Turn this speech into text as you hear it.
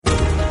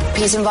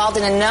He's involved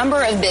in a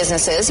number of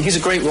businesses. He's a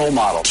great role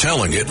model.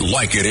 Telling it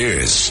like it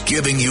is,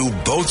 giving you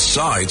both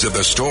sides of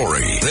the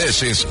story.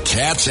 This is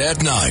Cats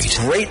at Night.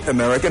 Great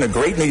American, a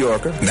great New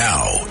Yorker.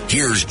 Now,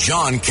 here's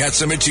John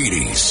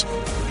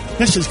Catsimatidis.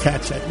 This is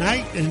Cats at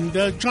Night, and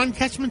John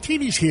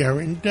Catsimatidis here,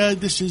 and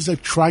this is a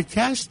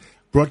TriCast,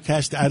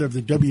 broadcast out of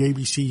the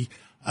WABC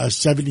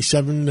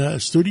 77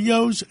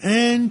 studios,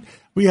 and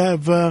we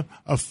have a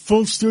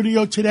full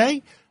studio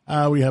today.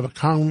 We have a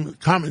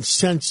common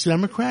sense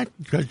Democrat,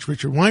 Judge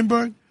Richard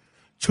Weinberg,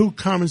 two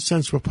common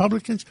sense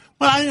Republicans.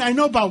 Well, I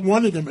know about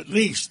one of them at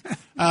least.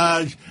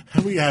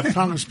 We have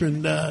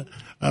Congressman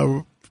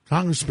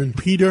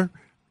Peter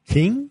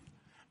King,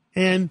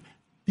 and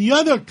the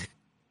other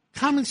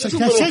common sense.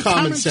 There's a little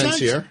common sense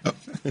here.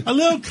 A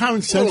little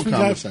common sense. We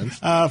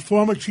have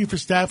former Chief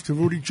of Staff to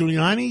Rudy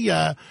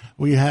Giuliani.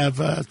 We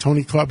have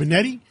Tony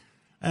Carbonetti,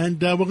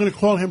 and we're going to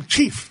call him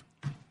Chief.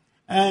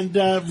 And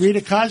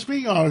Rita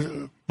Cosby,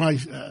 my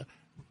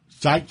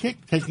sidekick,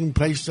 taking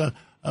place.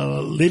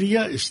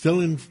 Lydia is still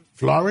in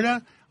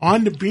Florida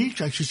on the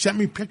beach. She sent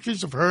me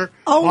pictures of her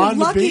on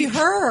the beach.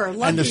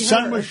 And the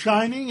sun was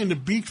shining and the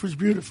beach was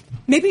beautiful.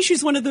 Maybe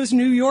she's one of those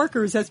New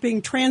Yorkers that's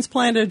being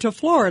transplanted to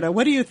Florida.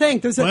 What do you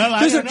think? There's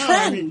a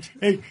trend.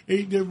 I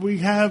mean, we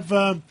have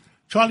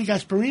Charlie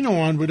Gasparino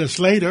on with us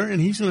later,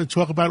 and he's going to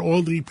talk about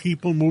all the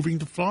people moving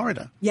to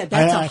Florida. Yeah,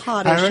 that's a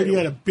hot issue. I heard he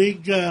had a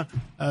big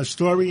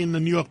story in the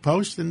New York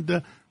Post,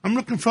 and I'm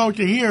looking forward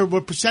to hear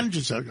what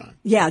percentages are on.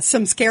 Yeah,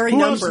 some scary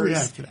numbers. Else do we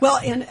have today? Well,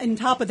 and on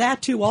top of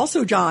that, too,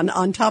 also, John,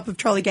 on top of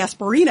Charlie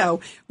Gasparino,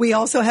 we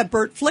also have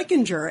Bert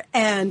Flickinger.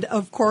 And,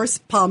 of course,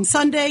 Palm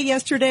Sunday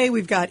yesterday.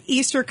 We've got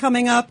Easter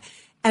coming up.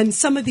 And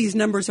some of these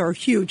numbers are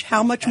huge.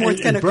 How much more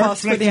it's going to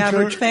cost for the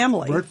average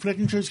family? Bert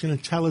Flickinger is going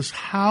to tell us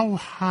how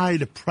high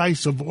the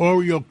price of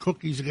Oreo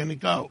cookies are going to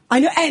go. I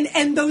know,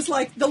 and those,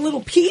 like, the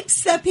little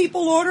Peeps that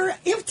people order,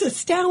 it's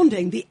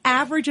astounding. The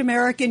average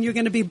American, you're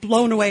going to be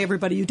blown away,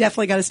 everybody. You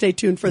definitely got to stay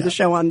tuned for the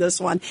show on this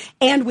one.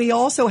 And we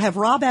also have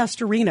Rob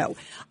Astorino,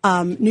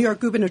 New York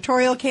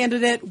gubernatorial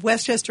candidate,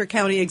 Westchester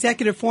County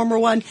executive, former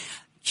one.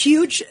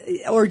 Huge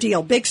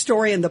ordeal, big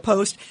story in the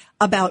Post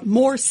about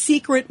more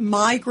secret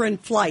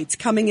migrant flights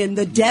coming in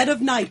the dead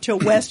of night to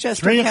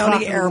Westchester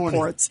County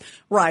airports.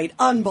 Right,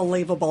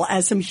 unbelievable.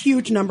 As some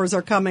huge numbers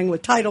are coming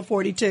with Title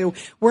 42,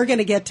 we're going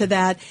to get to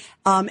that.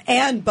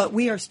 But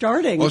we are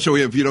starting. Also,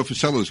 we have Vito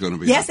Fossella is going to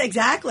be. Yes,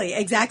 exactly.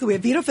 We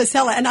have Vito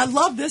Fossella, and I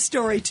love this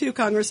story too,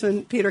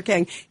 Congressman Peter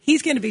King.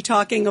 He's going to be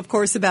talking, of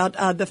course, about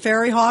the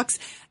Ferry Hawks.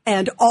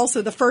 And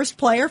also the first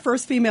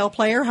female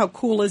player. How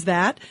cool is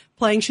that?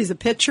 She's a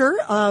pitcher,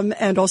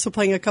 and also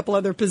playing a couple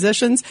other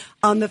positions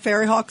on the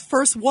Ferry Hawks.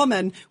 First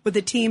woman with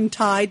a team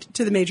tied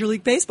to the Major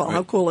League Baseball. Right.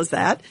 How cool is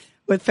that?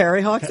 With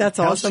Ferry Hawks, that's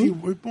awesome. Kelsey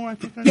Whitmore, I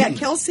think.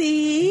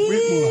 Kelsey.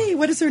 Whitmore.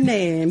 What is her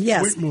name?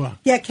 Yes. Whitmore.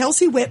 Yeah,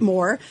 Kelsey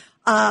Whitmore.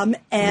 And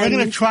we're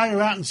going to try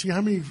her out and see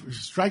how many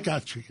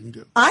strikeouts she can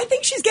do. I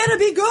think she's going to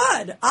be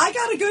good. I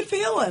got a good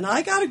feeling.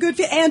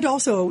 And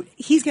also,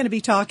 he's going to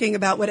be talking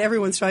about what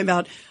everyone's talking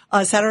about,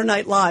 Saturday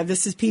Night Live.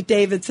 This is Pete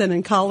Davidson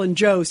and Colin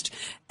Jost.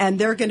 And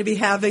they're going to be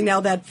having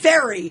now that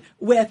ferry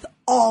with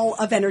all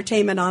of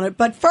entertainment on it.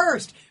 But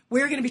first,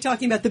 we're going to be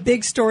talking about the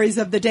big stories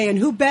of the day, and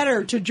who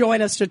better to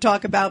join us to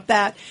talk about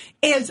that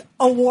is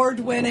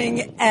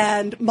award-winning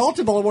and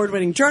multiple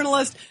award-winning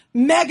journalist,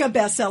 mega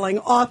best-selling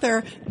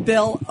author,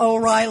 Bill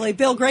O'Reilly.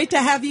 Bill, great to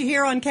have you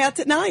here on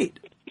Cats at Night.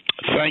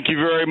 Thank you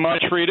very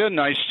much, Rita.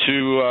 Nice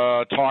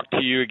to talk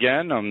to you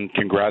again.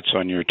 Congrats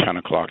on your 10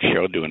 o'clock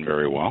show. Doing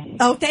very well.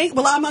 Oh,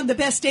 well, I'm on the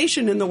best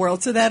station in the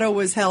world, so that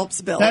always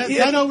helps, Bill.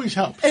 That always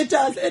helps. It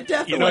does. It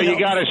definitely helps.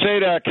 You got to say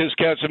that because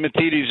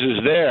Catsimatidis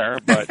is there.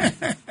 But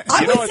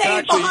I would say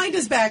it behind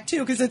his back,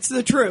 too, because it's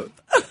the truth.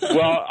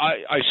 Well,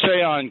 I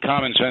say on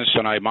Common Sense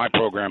tonight, my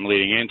program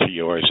leading into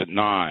yours at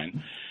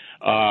 9,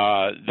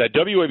 that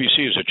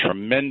WABC is a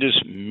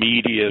tremendous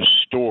media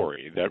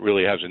story that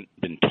really hasn't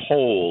been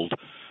told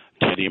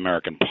to the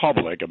American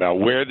public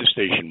about where the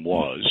station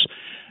was.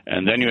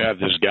 And then you have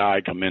this guy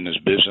come in, this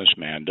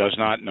businessman, does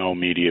not know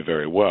media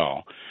very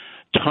well,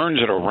 turns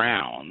it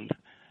around,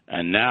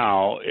 and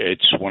now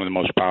it's one of the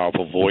most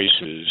powerful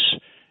voices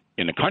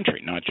in the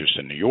country, not just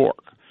in New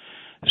York.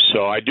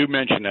 So I do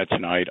mention that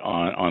tonight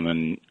on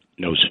the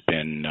No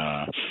Spin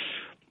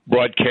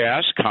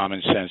broadcast,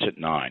 Common Sense at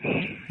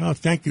 9. Oh,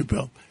 thank you,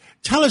 Bill.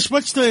 Tell us,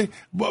 what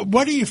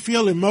do you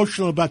feel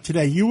emotional about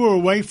today? You were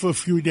away for a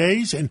few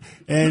days, and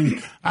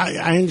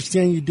I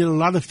understand you did a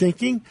lot of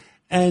thinking,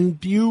 and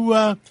you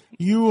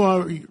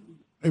are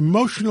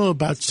emotional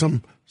about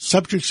some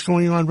subjects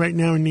going on right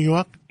now in New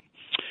York?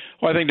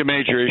 Well, I think the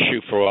major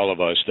issue for all of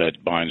us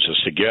that binds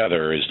us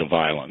together is the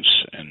violence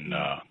and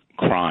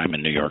crime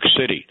in New York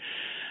City.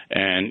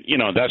 And,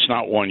 that's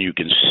not one you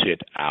can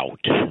sit out.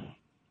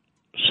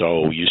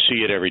 So you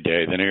see it every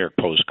day. The New York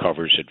Post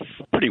covers it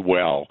pretty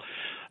well.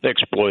 They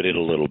exploit it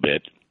a little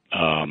bit.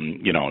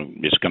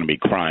 It's going to be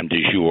crime du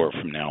jour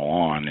from now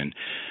on, and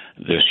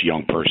this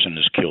young person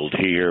is killed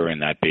here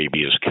and that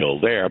baby is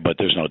killed there, but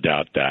there's no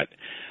doubt that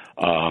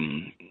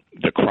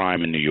the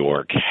crime in New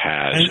York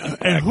has.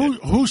 And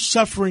who's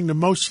suffering the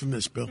most from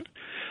this, Bill?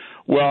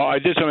 Well, I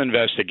did some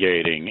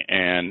investigating,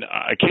 and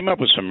I came up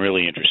with some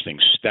really interesting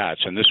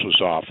stats, and this was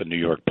off a New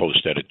York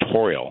Post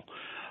editorial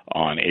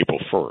on April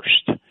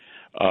 1st.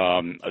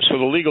 So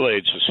the Legal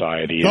Aid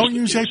Society Don't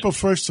use April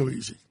 1st so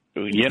easy.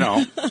 You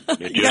know,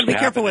 you got to be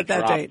careful with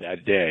that date.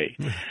 That day.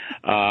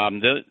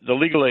 The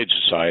Legal Aid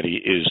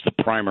Society is the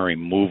primary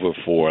mover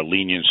for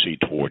leniency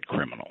toward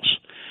criminals.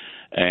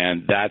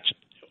 And that's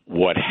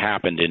what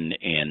happened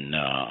in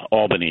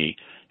Albany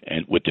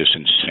and with this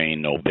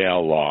insane no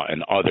bail law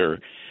and other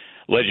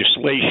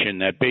legislation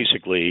that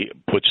basically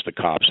puts the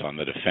cops on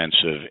the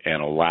defensive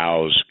and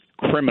allows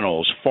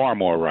criminals far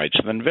more rights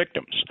than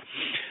victims.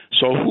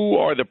 So who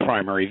are the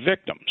primary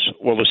victims?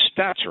 Well, the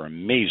stats are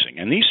amazing,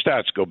 and these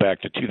stats go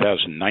back to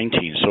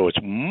 2019, so it's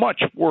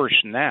much worse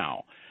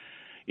now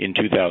in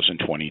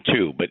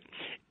 2022. But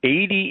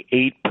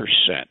 88%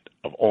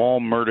 of all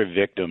murder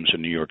victims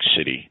in New York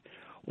City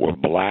were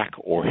black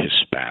or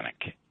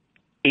Hispanic.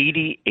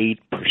 88%.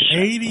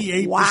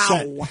 88%.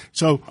 Wow.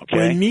 So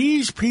when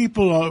these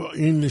people are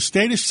in the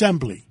state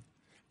assembly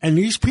and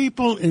these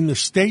people in the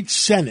state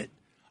senate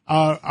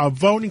are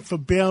voting for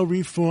bail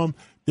reform,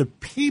 the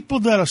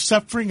people that are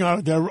suffering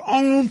are their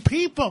own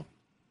people.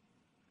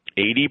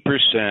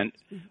 80%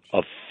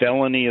 of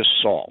felony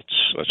assaults,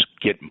 let's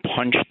get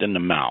punched in the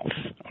mouth,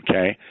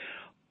 okay,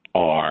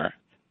 are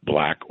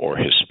black or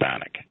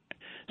Hispanic.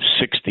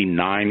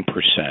 69%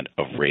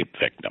 of rape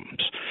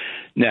victims.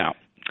 Now,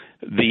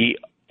 the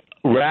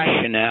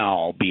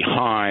rationale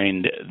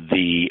behind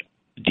the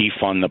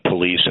defund the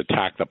police,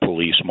 attack the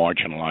police,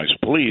 marginalize the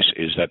police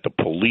is that the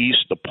police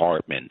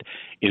department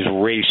is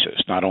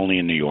racist, not only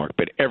in New York,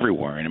 but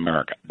everywhere in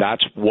America.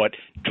 That's what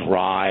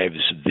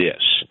drives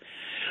this.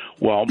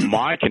 Well,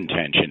 my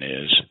contention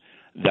is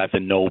that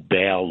the no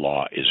bail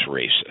law is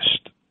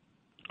racist.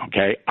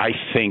 Okay? I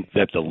think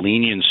that the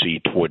leniency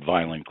toward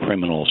violent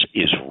criminals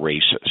is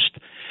racist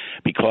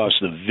because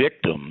the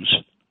victims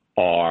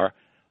are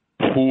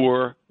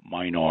poor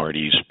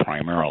minorities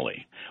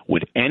primarily.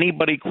 Would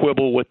anybody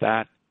quibble with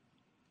that?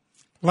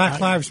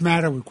 Black Lives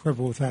Matter would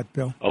quibble with that,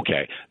 Bill.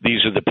 Okay.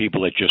 These are the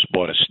people that just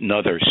bought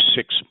another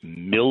 $6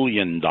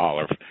 million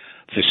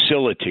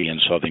facility in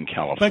Southern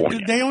California.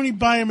 But they only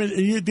buy them.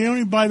 They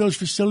only buy those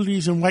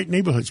facilities in white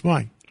neighborhoods.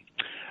 Why?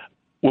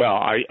 Well,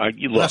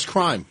 look, less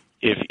crime.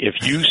 If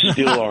you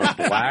still are a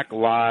Black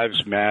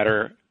Lives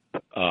Matter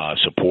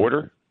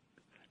supporter,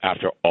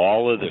 after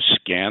all of the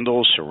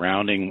scandals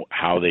surrounding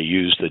how they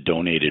use the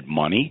donated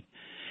money,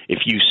 if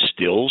you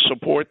still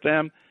support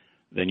them,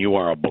 then you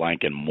are a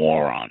blanket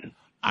moron.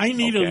 I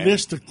need a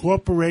list of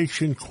corporate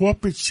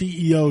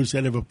CEOs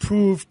that have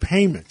approved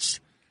payments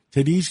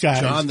to these guys.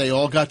 John, they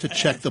all got to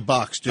check the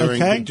box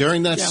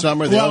during that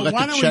summer. They all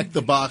got to check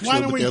the box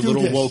with their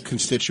little woke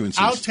constituencies.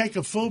 I'll take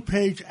a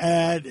full-page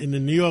ad in the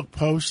New York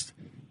Post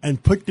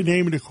and put the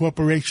name of the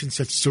corporations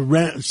that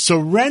surrendered.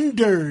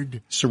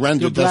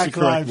 Surrendered, that's the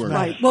correct word.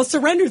 Right. Well,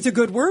 surrender is a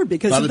good word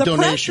because of the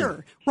donation.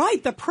 pressure.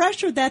 Right, the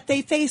pressure that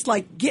they faced,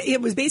 like it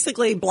was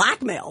basically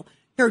blackmail.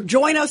 Here,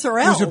 join us or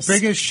else. It was the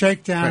biggest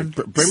shakedown.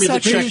 Right. Bring me the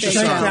check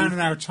shakedown in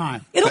our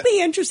time. It'll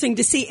be interesting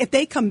to see if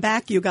they come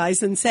back, you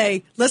guys, and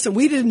say, listen,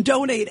 we didn't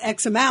donate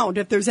X amount.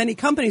 If there's any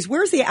companies,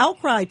 where's the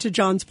outcry, to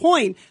John's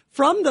point,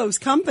 from those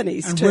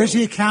companies? And where's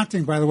the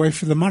accounting, by the way,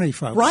 for the money,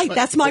 folks? Right,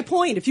 that's my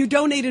point. If you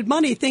donated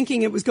money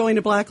thinking it was going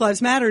to Black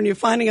Lives Matter and you're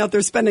finding out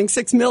they're spending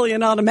 $6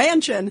 million on a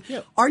mansion,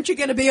 aren't you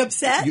going to be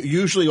upset?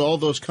 Usually all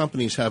those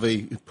companies have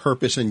a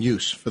purpose and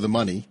use for the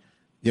money.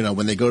 You know,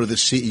 when they go to the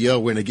CEO,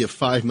 we're going to give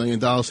 $5 million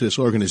to this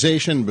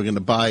organization. We're going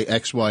to buy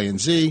X, Y, and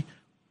Z.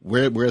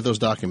 Where are those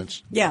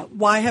documents? Yeah.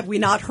 Why have we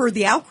not heard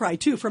the outcry,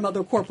 too, from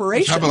other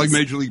corporations? How about like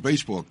Major League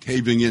Baseball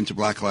caving into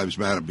Black Lives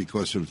Matter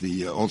because of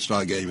the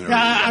All-Star game? And everything?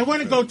 I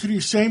want to go to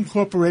these same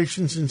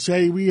corporations and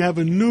say we have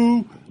a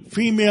new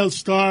female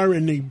star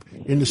in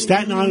the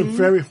Staten Island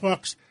Ferry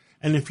Hawks,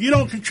 and if you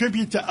don't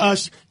contribute to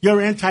us,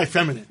 you're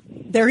anti-feminine.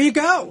 There you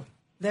go.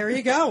 There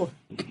you go.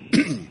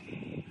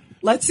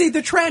 Let's see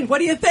the trend. What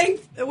do you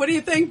think? What do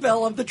you think,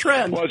 Bill, of the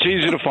trend? Well, it's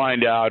easy to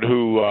find out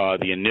who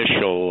the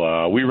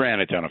initial. We ran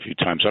it down a few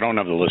times. I don't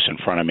have the list in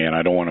front of me, and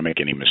I don't want to make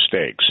any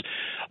mistakes.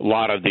 A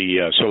lot of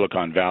the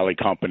Silicon Valley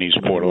companies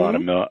poured a lot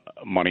of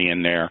money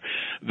in there.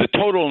 The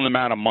total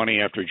amount of money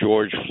after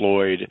George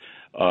Floyd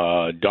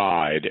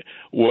died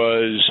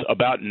was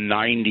about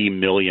 $90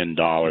 million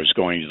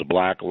going to the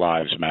Black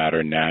Lives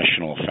Matter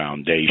National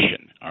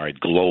Foundation. All right,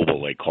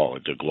 global, they call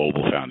it, the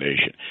Global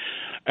Foundation.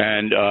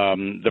 And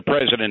the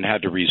president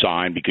had to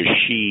resign because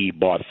she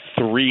bought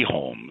 3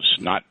 homes,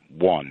 not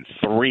 1,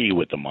 3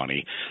 with the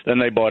money. Then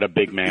they bought a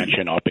big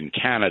mansion up in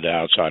Canada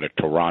outside of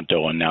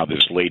Toronto, and now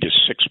this latest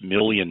 $6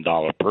 million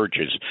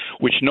purchase,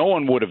 which no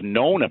one would have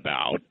known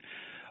about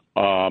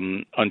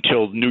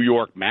until New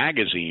York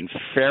Magazine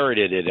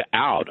ferreted it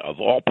out of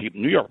all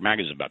people. New York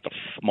Magazine is about the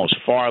most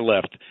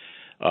far-left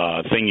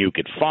thing you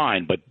could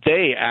find, but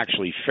they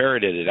actually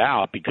ferreted it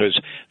out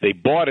because they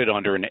bought it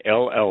under an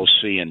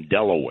LLC in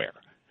Delaware,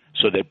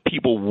 so that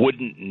people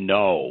wouldn't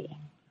know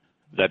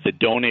that the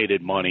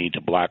donated money to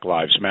Black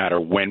Lives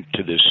Matter went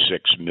to this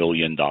 $6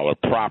 million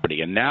property.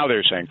 And now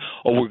they're saying,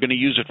 oh, we're going to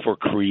use it for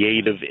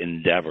creative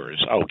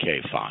endeavors. Okay,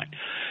 fine.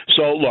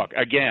 So, look,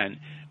 again,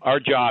 our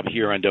job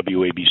here on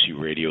WABC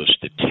Radio is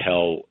to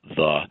tell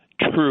the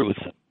truth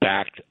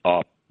backed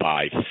up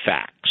by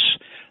facts.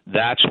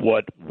 That's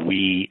what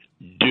we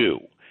do.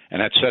 And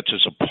that sets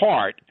us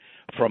apart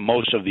from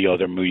most of the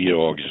other media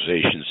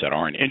organizations that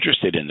aren't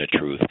interested in the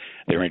truth.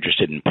 They're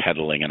interested in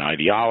peddling an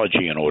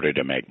ideology in order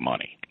to make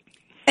money.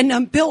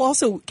 And Bill,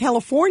 also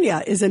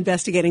California is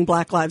investigating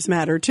Black Lives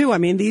Matter too. I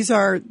mean,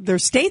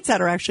 there's states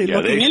that are actually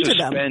looking into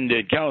them.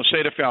 The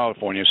state of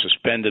California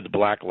suspended the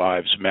Black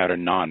Lives Matter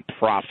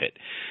nonprofit,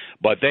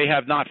 but they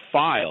have not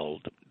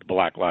filed the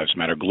Black Lives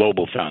Matter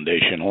Global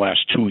Foundation in the last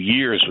 2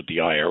 years with the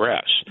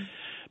IRS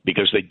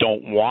because they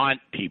don't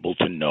want people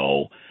to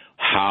know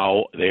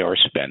how they are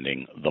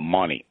spending the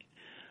money.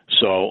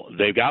 So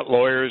they've got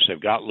lawyers,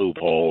 they've got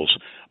loopholes,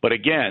 but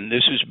again,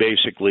 this is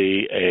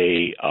basically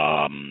a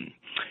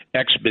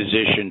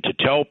exposition to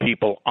tell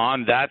people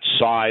on that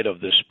side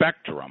of the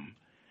spectrum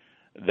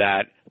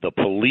that the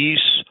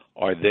police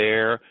are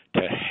there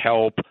to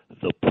help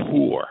the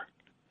poor.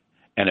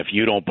 And if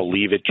you don't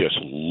believe it, just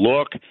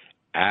look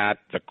at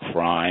the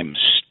crime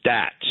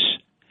stats.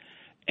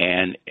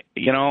 And,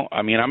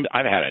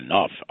 I've had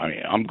enough.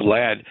 I'm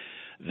glad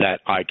that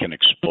I can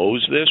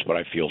expose this, but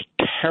I feel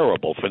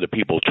terrible for the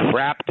people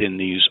trapped in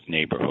these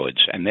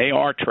neighborhoods, and they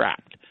are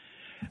trapped.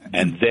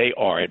 And they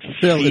are at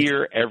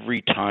fear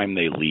every time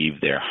they leave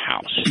their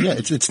house. Yeah,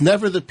 it's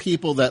never the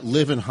people that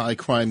live in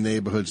high-crime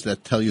neighborhoods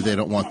that tell you they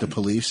don't want the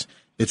police.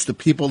 It's the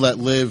people that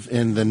live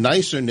in the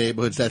nicer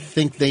neighborhoods that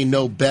think they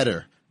know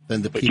better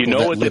than the people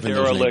that live in those neighborhoods. You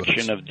know what the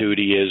dereliction of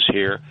duty is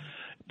here?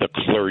 The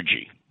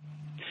clergy.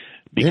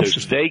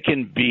 Because they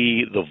can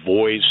be the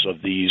voice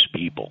of these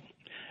people.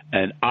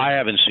 And I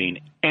haven't seen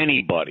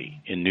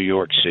anybody in New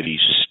York City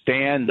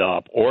stand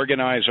up,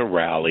 organize a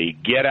rally,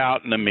 get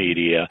out in the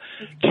media,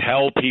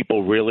 tell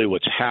people really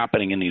what's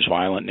happening in these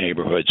violent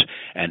neighborhoods.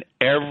 And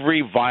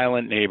every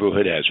violent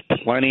neighborhood has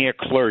plenty of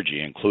clergy,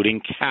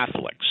 including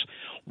Catholics.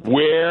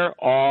 Where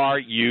are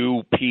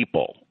you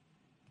people?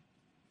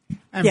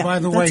 And by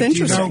the way,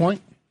 do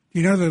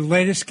you know the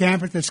latest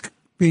gambit that's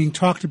being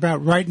talked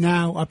about right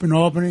now up in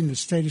Albany in the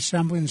State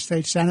Assembly and the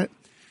State Senate?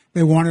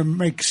 They want to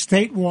make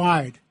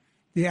statewide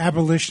the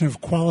abolition of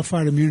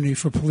qualified immunity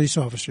for police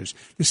officers.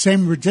 The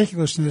same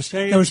ridiculousness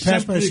that was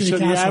passed by the city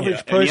council.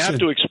 And you have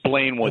to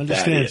explain what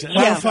that is.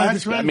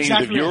 That means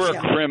if you're a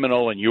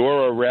criminal and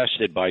you're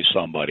arrested by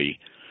somebody,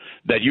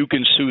 that you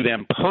can sue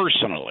them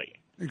personally.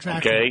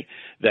 Exactly. Okay?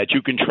 That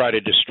you can try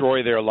to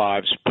destroy their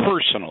lives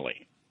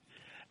personally.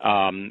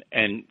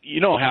 And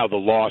you know how the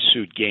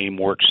lawsuit game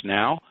works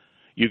now?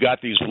 You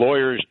got these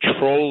lawyers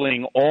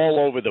trolling all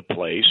over the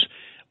place,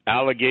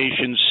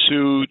 allegations,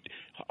 suit,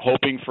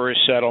 hoping for a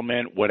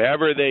settlement,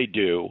 whatever they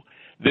do,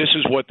 this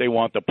is what they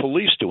want the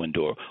police to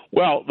endure.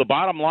 Well, the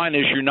bottom line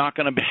is you're not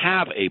going to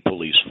have a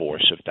police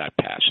force if that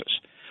passes.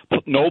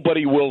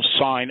 Nobody will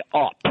sign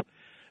up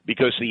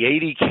because the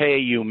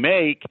 $80K you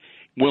make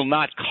will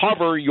not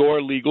cover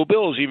your legal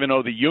bills. Even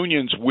though the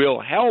unions will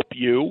help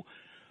you,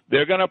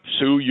 they're going to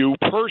sue you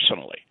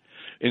personally.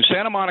 In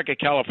Santa Monica,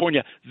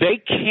 California,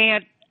 they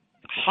can't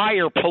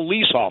hire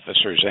police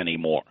officers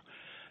anymore,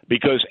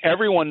 because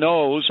everyone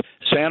knows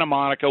Santa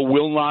Monica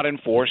will not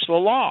enforce the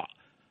law.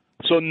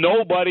 So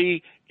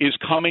nobody is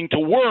coming to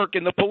work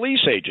in the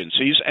police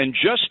agencies. And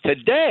just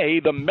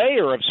today, the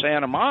mayor of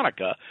Santa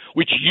Monica,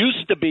 which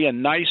used to be a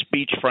nice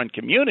beachfront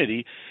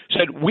community,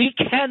 said we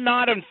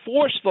cannot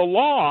enforce the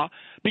law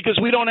because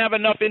we don't have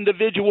enough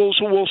individuals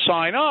who will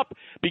sign up,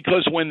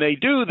 because when they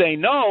do, they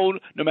know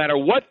no matter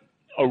what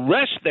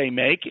arrest they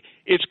make,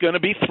 it's going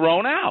to be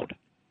thrown out.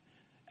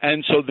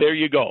 And so there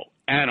you go.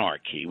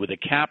 Anarchy with a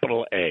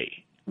capital A.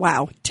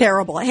 Wow,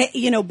 terrible. Hey,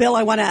 Bill,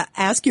 I want to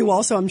ask you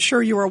also, I'm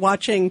sure you were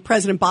watching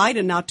President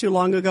Biden not too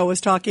long ago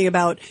was talking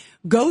about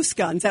ghost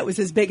guns. That was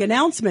his big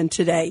announcement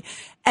today.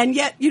 And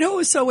yet, it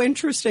was so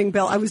interesting,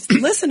 Bill. I was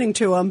listening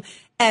to him,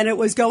 and it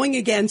was going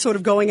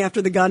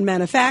after the gun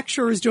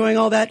manufacturers, doing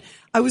all that.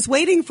 I was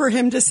waiting for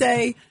him to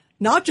say,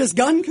 not just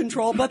gun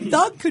control, but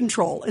thug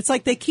control. It's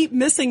like they keep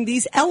missing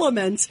these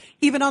elements,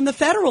 even on the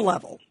federal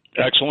level.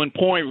 Excellent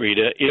point,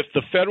 Rita. If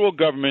the federal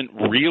government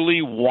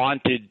really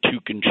wanted to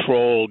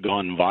control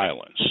gun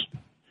violence,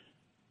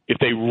 if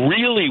they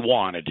really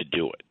wanted to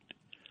do it,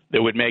 they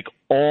would make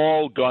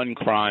all gun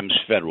crimes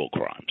federal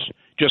crimes,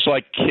 just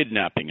like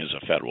kidnapping is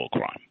a federal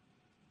crime.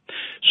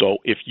 So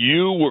if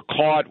you were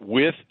caught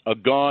with a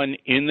gun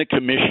in the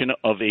commission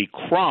of a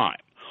crime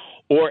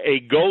or a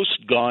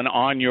ghost gun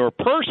on your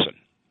person,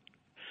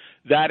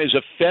 that is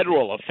a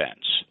federal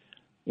offense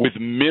with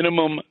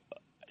minimum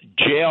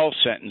jail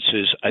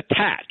sentences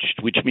attached,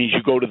 which means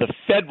you go to the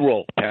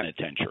federal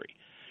penitentiary.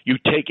 You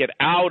take it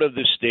out of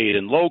the state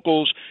and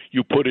locals,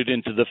 you put it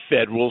into the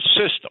federal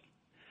system.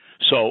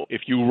 So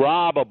if you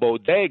rob a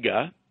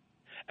bodega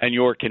and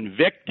you're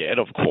convicted,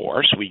 of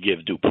course, we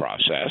give due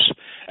process,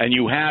 and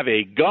you have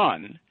a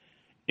gun,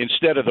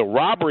 instead of the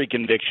robbery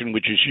conviction,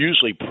 which is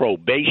usually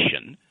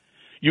probation,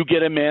 you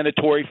get a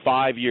mandatory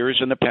 5 years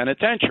in the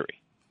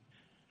penitentiary.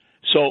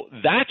 So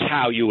that's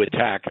how you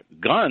attack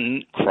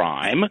gun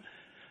crime.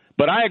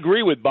 But I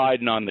agree with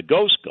Biden on the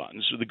ghost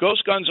guns. The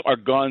ghost guns are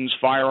guns,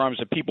 firearms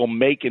that people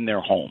make in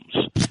their homes,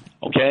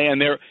 okay?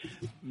 And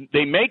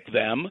they make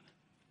them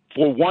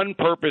for one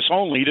purpose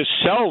only, to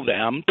sell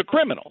them to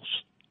criminals.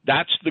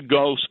 That's the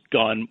ghost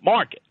gun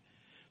market.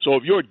 So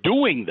if you're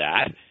doing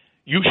that,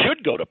 you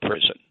should go to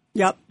prison.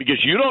 Yep.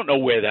 Because you don't know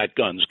where that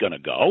gun's going to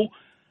go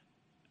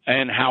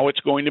and how it's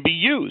going to be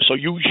used. So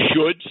you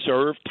should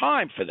serve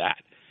time for that.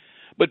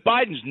 But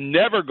Biden's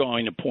never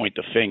going to point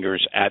the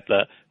fingers at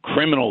the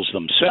criminals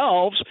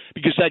themselves,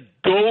 because that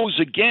goes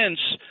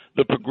against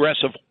the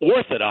progressive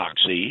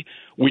orthodoxy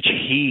which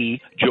he,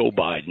 Joe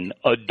Biden,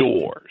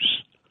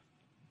 adores.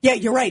 Yeah,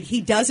 you're right.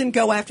 He doesn't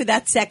go after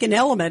that second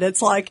element.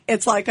 It's like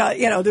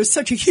there's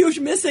such a huge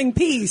missing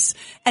piece.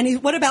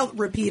 And what about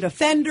repeat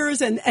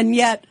offenders? And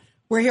yet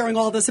we're hearing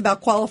all this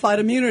about qualified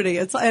immunity.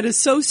 It is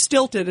so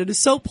stilted. It is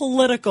so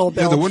political,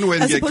 Bill,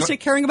 as opposed to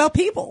caring about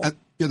people.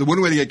 The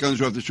one way to get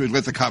guns off the street,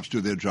 let the cops do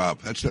their job.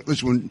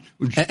 Listen, when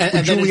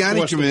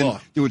Giuliani came in,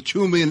 there were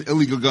 2 million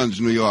illegal guns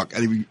in New York,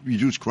 and he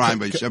reduced crime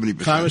by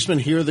 70%. Congressman,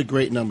 here are the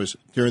great numbers.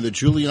 During the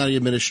Giuliani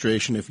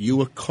administration, if you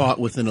were caught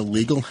with an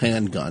illegal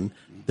handgun,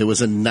 there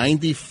was a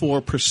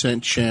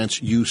 94%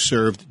 chance you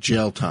served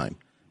jail time.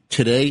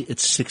 Today,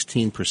 it's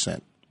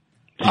 16%.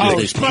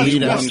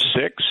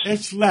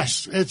 It's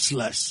less. It's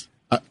less.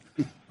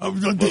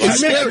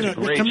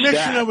 The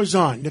commissioner was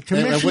on. The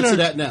commissioner, what's it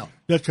at now?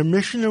 The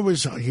commissioner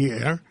was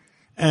here,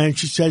 and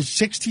she says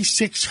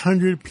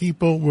 6,600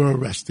 people were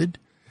arrested.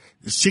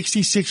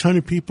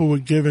 6,600 people were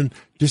given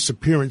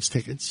disappearance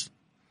tickets,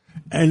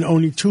 and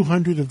only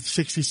 200 of the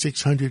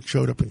 6,600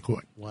 showed up in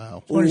court.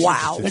 Wow.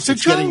 It's a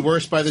joke. Getting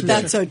worse by the day.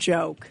 That's a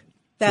joke.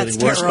 That's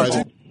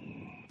terrible.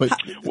 But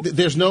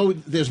there's no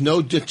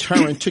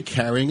deterrent to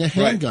carrying a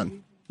handgun. Right.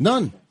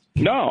 None.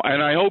 No,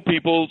 and I hope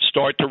people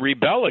start to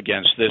rebel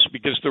against this,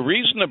 because the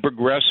reason the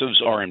progressives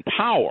are in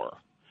power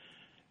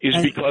is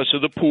because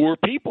of the poor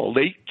people.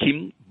 They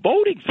keep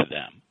voting for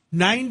them.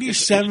 97%.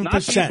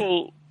 It's not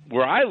people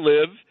where I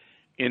live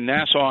in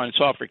Nassau and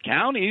Suffolk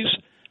counties.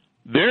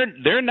 They're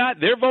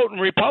voting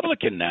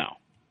Republican now.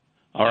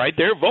 All right,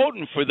 they're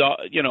voting for the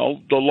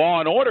law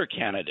and order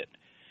candidate.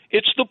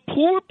 It's the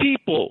poor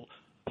people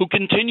who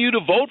continue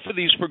to vote for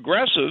these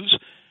progressives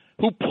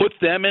who put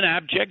them in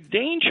abject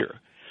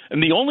danger.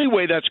 And the only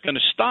way that's going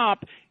to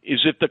stop is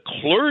if the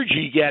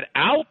clergy get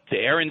out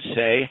there and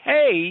say,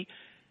 hey,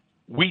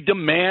 we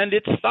demand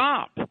it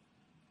stop.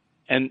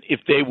 And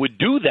if they would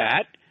do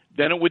that,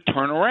 then it would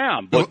turn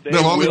around. But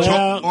all they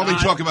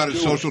talk about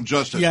is social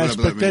justice. Yes,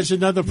 but there's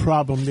another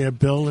problem there,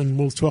 Bill, and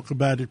we'll talk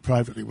about it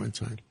privately one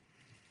time.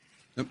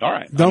 All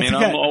right. Don't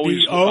forget, I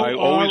always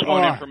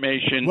want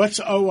information. What's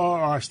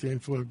ORR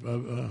stand for?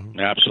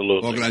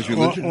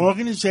 Absolutely.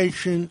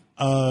 Organization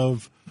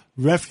of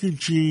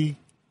Refugee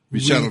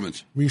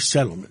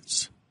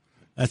Resettlements.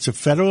 That's a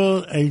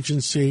federal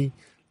agency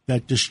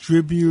that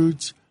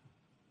distributes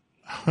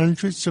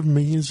hundreds of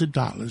millions of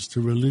dollars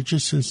to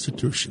religious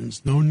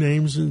institutions, no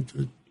names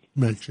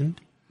mentioned,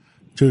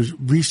 to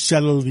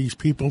resettle these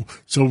people.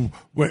 So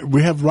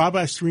we have Rob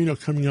Astorino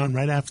coming on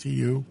right after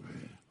you.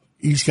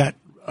 He's got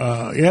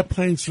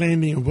airplanes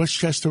landing at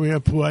Westchester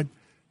Airport.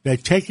 They're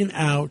taken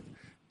out,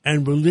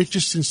 and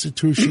religious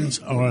institutions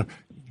are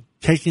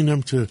taking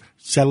them to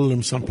settle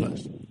them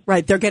someplace.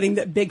 Right, they're getting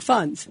the big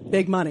funds,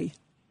 big money.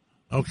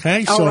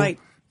 Okay, so right.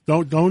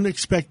 Don't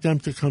expect them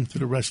to come to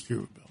the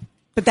rescue, Bill.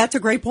 But that's a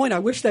great point. I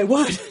wish they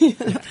would.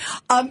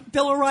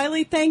 Bill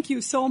O'Reilly, thank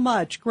you so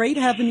much. Great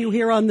having you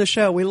here on the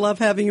show. We love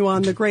having you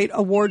on, the great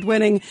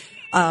award-winning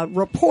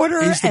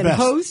reporter and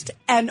host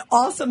and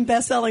awesome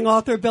best-selling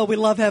author. Bill, we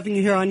love having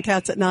you here on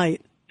Cats at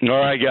Night. All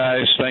right,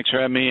 guys. Thanks for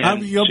having me.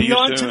 You'll be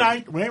on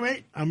tonight.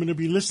 Wait. I'm going to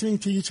be listening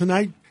to you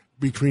tonight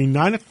between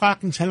 9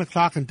 o'clock and 10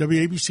 o'clock on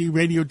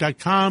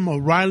WABCRadio.com,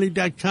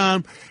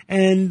 O'Reilly.com,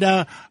 and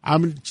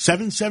I'm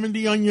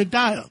 770 on your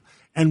dial.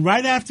 And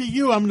right after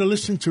you, I'm going to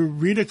listen to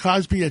Rita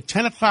Cosby at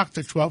 10 o'clock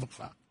to 12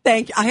 o'clock.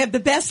 Thank you. I have the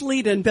best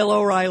lead-in, Bill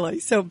O'Reilly.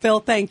 So, Bill,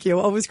 thank you.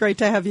 Always great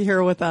to have you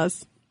here with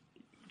us.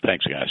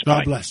 Thanks, guys.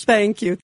 God bless. Thank you.